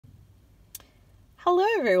Hello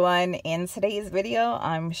everyone, in today's video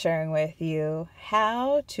I'm sharing with you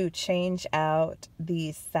how to change out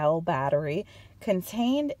the cell battery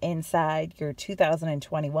contained inside your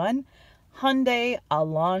 2021 Hyundai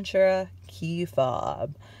Elantra key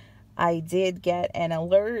fob. I did get an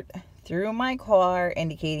alert through my car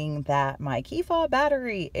indicating that my key fob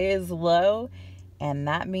battery is low, and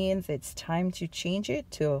that means it's time to change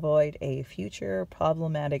it to avoid a future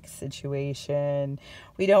problematic situation.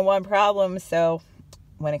 We don't want problems, so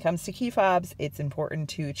when it comes to key fobs, it's important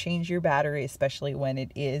to change your battery, especially when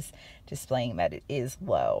it is displaying that it is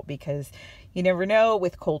low, because you never know,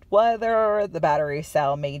 with cold weather, the battery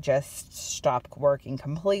cell may just stop working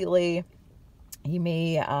completely. You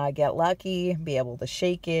may get lucky, be able to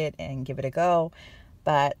shake it and give it a go.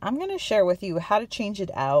 But I'm going to share with you how to change it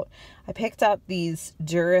out. I picked up these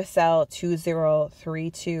Duracell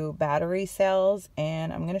 2032 battery cells,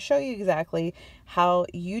 and I'm going to show you exactly how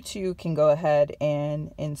you too can go ahead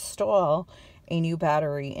and install a new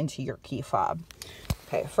battery into your key fob.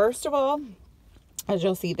 Okay, first of all, as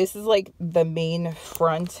you'll see, this is like the main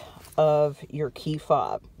front of your key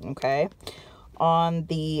fob, okay? On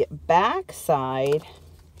the back side,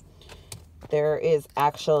 there is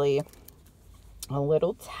actually a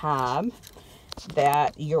little tab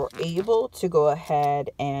that you're able to go ahead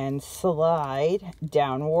and slide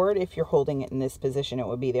downward. If you're holding it in this position, it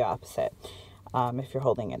would be the opposite if you're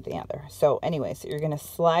holding it the other. So anyway, so you're going to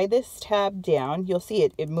slide this tab down. You'll see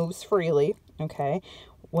it moves freely, okay?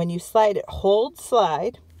 When you slide it, hold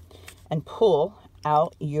slide and pull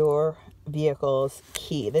out your vehicle's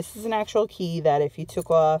key. This is an actual key that if you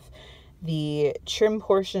took off the trim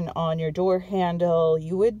portion on your door handle,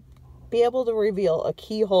 you would be able to reveal a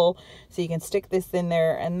keyhole, so you can stick this in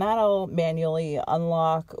there and that'll manually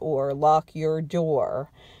unlock or lock your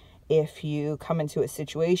door if you come into a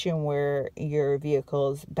situation where your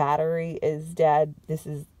vehicle's battery is dead. This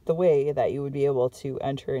is the way that you would be able to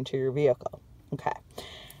enter into your vehicle. Okay,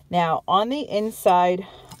 now on the inside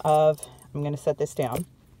of, I'm going to set this down,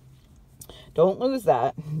 don't lose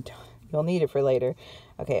that, you'll need it for later.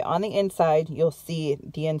 Okay, on the inside, you'll see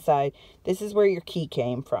the inside. This is where your key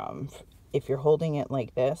came from. If you're holding it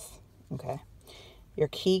like this, okay, your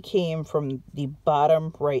key came from the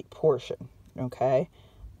bottom right portion, okay?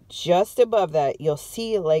 Just above that, you'll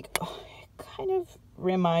see like, it kind of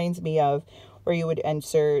reminds me of where you would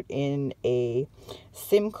insert in a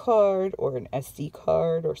SIM card or an SD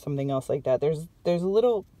card or something else like that. There's a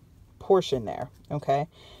little portion there, okay?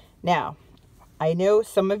 Now, I know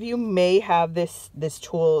some of you may have this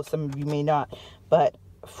tool, some of you may not, but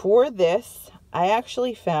for this, I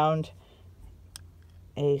actually found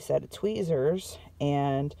a set of tweezers,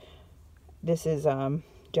 and this is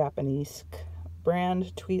Japanese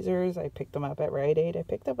brand tweezers. I picked them up at Rite Aid. I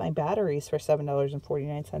picked up my batteries for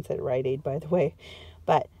 $7.49 at Rite Aid, by the way.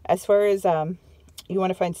 But as far as you want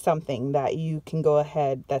to find something that you can go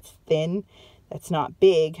ahead, that's thin, that's not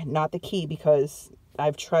big, not the key, because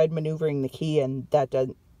I've tried maneuvering the key and that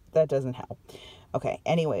doesn't help. Okay,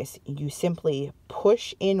 anyways, you simply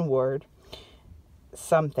push inward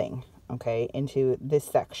something, okay, into this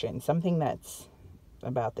section, something that's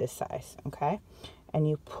about this size, okay? And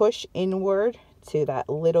you push inward to that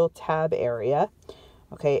little tab area,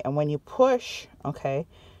 okay? And when you push, okay,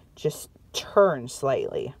 just turn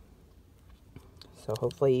slightly. So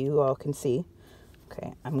hopefully you all can see.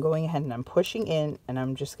 Okay, I'm going ahead and I'm pushing in, and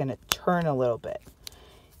I'm just going to turn a little bit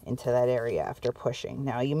into that area after pushing.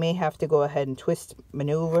 Now you may have to go ahead and twist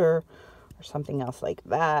maneuver or something else like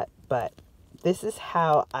that, but this is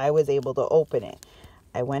how I was able to open it.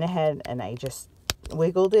 I went ahead and I just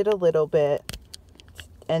wiggled it a little bit,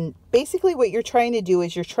 and basically what you're trying to do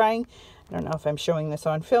is I don't know if I'm showing this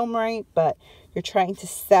on film right, but you're trying to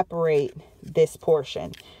separate this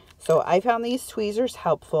portion. So I found these tweezers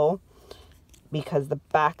helpful because the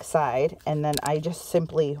back side, and then I just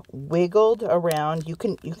simply wiggled around. You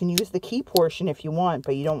can use the key portion if you want,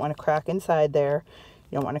 but you don't want to crack inside there.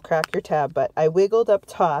 You don't want to crack your tab, but I wiggled up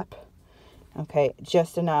top, okay,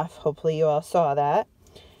 just enough. Hopefully you all saw that.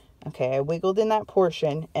 Okay, I wiggled in that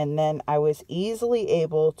portion, and then I was easily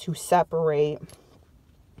able to separate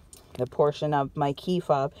the portion of my key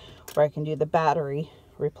fob where I can do the battery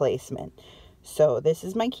replacement. So this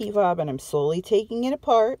is my key fob, and I'm slowly taking it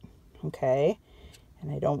apart. Okay,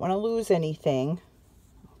 and I don't want to lose anything,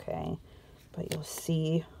 okay, but you'll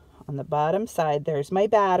see on the bottom side, there's my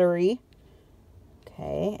battery,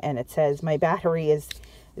 okay, and it says my battery is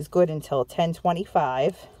good until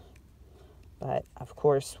 1025, but of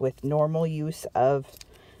course, with normal use of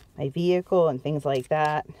my vehicle and things like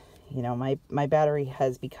that, you know, my battery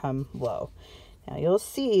has become low. Now you'll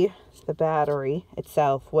see the battery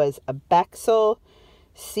itself was a Bexel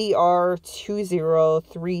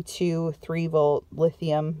CR2032 3-volt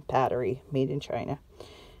lithium battery made in China.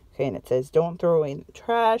 Okay, and it says don't throw away in the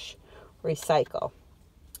trash, recycle.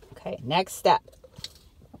 Okay, next step.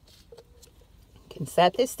 You can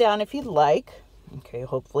set this down if you'd like. Okay,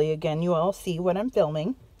 hopefully again you all see what I'm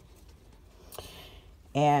filming.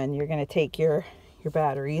 And you're going to take your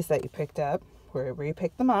batteries that you picked up, wherever you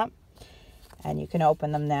picked them up, and you can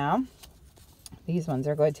open them now. These ones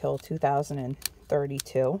are good till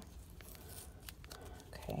 2032.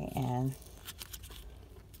 Okay, and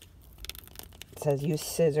it says use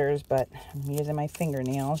scissors, but I'm using my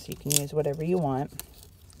fingernails. You can use whatever you want.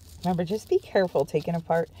 Remember, just be careful taking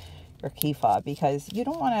apart your key fob, because you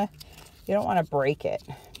don't want to break it,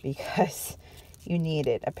 because you need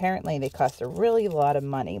it. Apparently they cost a really lot of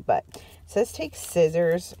money, but it says take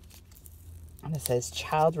scissors, and it says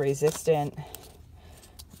child resistant,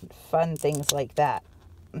 fun things like that.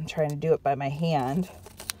 I'm trying to do it by my hand.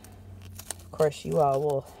 Of course you all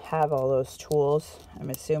will have all those tools, I'm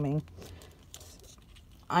assuming.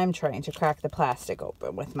 I'm trying to crack the plastic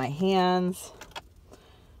open with my hands.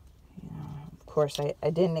 Of course I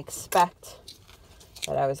didn't expect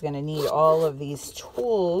that I was going to need all of these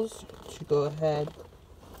tools to go ahead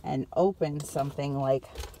and open something like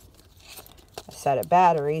a set of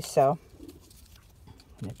batteries. So I'm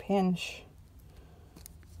going to pinch.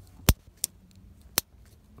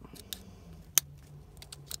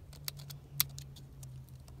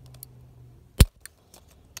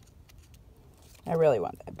 I really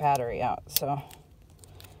want that battery out, so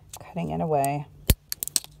cutting it away.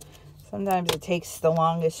 Sometimes it takes the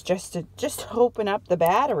longest just to open up the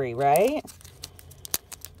battery, right?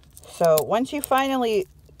 So once you finally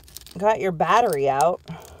got your battery out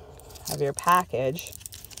of your package,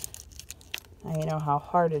 now you know how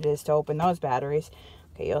hard it is to open those batteries.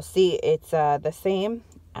 Okay, you'll see it's the same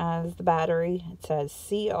as the battery. It says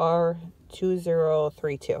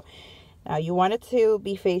CR2032. Now you want it to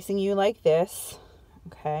be facing you like this,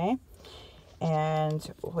 okay?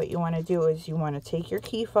 And what you want to do is you want to take your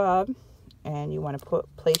key fob and you want to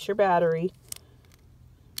place your battery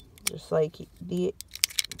just like the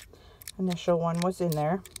initial one was in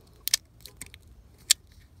there.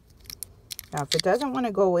 Now if it doesn't want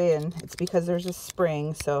to go in, it's because there's a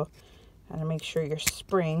spring, so you gotta make sure your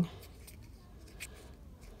spring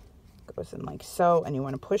goes in like so, and you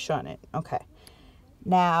want to push on it. Okay,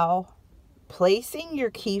 now placing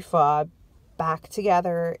your key fob back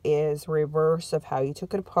together is reverse of how you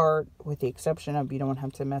took it apart, with the exception of you don't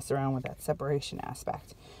have to mess around with that separation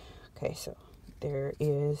aspect. Okay, so there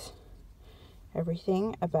is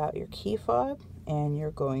everything about your key fob, and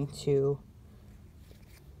you're going to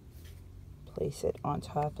place it on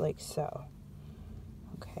top like so.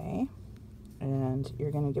 Okay, and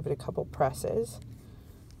you're going to give it a couple presses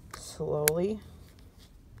slowly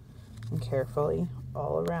and carefully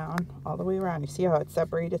all around, all the way around. You see how it's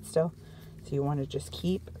separated still? So you want to just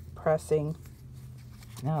keep pressing.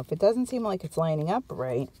 Now if it doesn't seem like it's lining up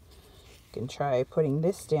right, you can try putting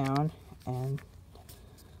this down and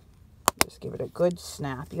just give it a good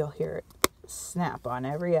snap. You'll hear it snap on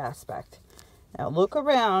every aspect. Now look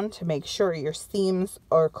around to make sure your seams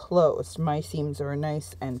are closed. My seams are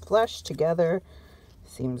nice and flush together.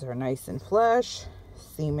 Seams are nice and flush.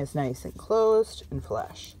 Seam is nice and closed and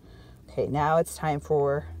flush. Okay, now it's time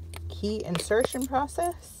for key insertion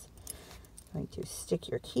process. I'm going to stick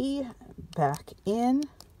your key back in.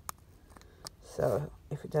 So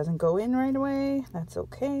if it doesn't go in right away, that's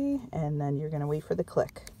okay. And then you're going to wait for the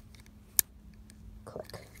click.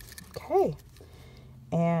 Click. Okay.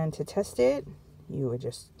 And to test it, you would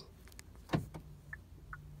just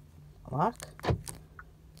lock,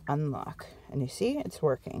 unlock. And you see, it's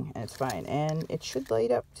working and it's fine. And it should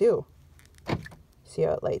light up too. See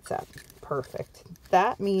how it lights up? Perfect.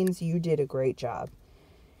 That means you did a great job.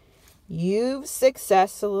 You've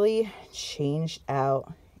successfully changed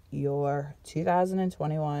out your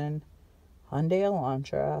 2021 Hyundai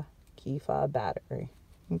Elantra key fob battery.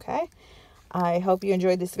 Okay? I hope you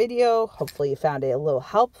enjoyed this video. Hopefully you found it a little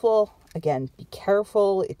helpful. Again, be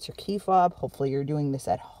careful. It's your key fob. Hopefully you're doing this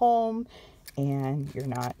at home and you're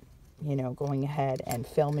not, you know, going ahead and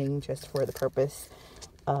filming just for the purpose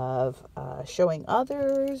of showing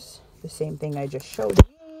others the same thing I just showed you.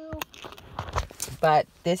 But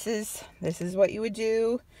this is what you would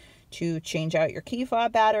do to change out your key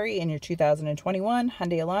fob battery in your 2021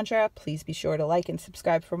 Hyundai Elantra. Please be sure to like and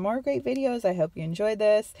subscribe for more great videos. I hope you enjoyed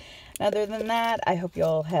this. And other than that, I hope you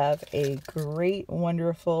all have a great,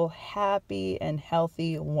 wonderful, happy, and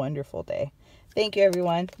healthy, wonderful day. Thank you,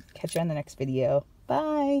 everyone. Catch you on the next video.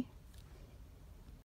 Bye.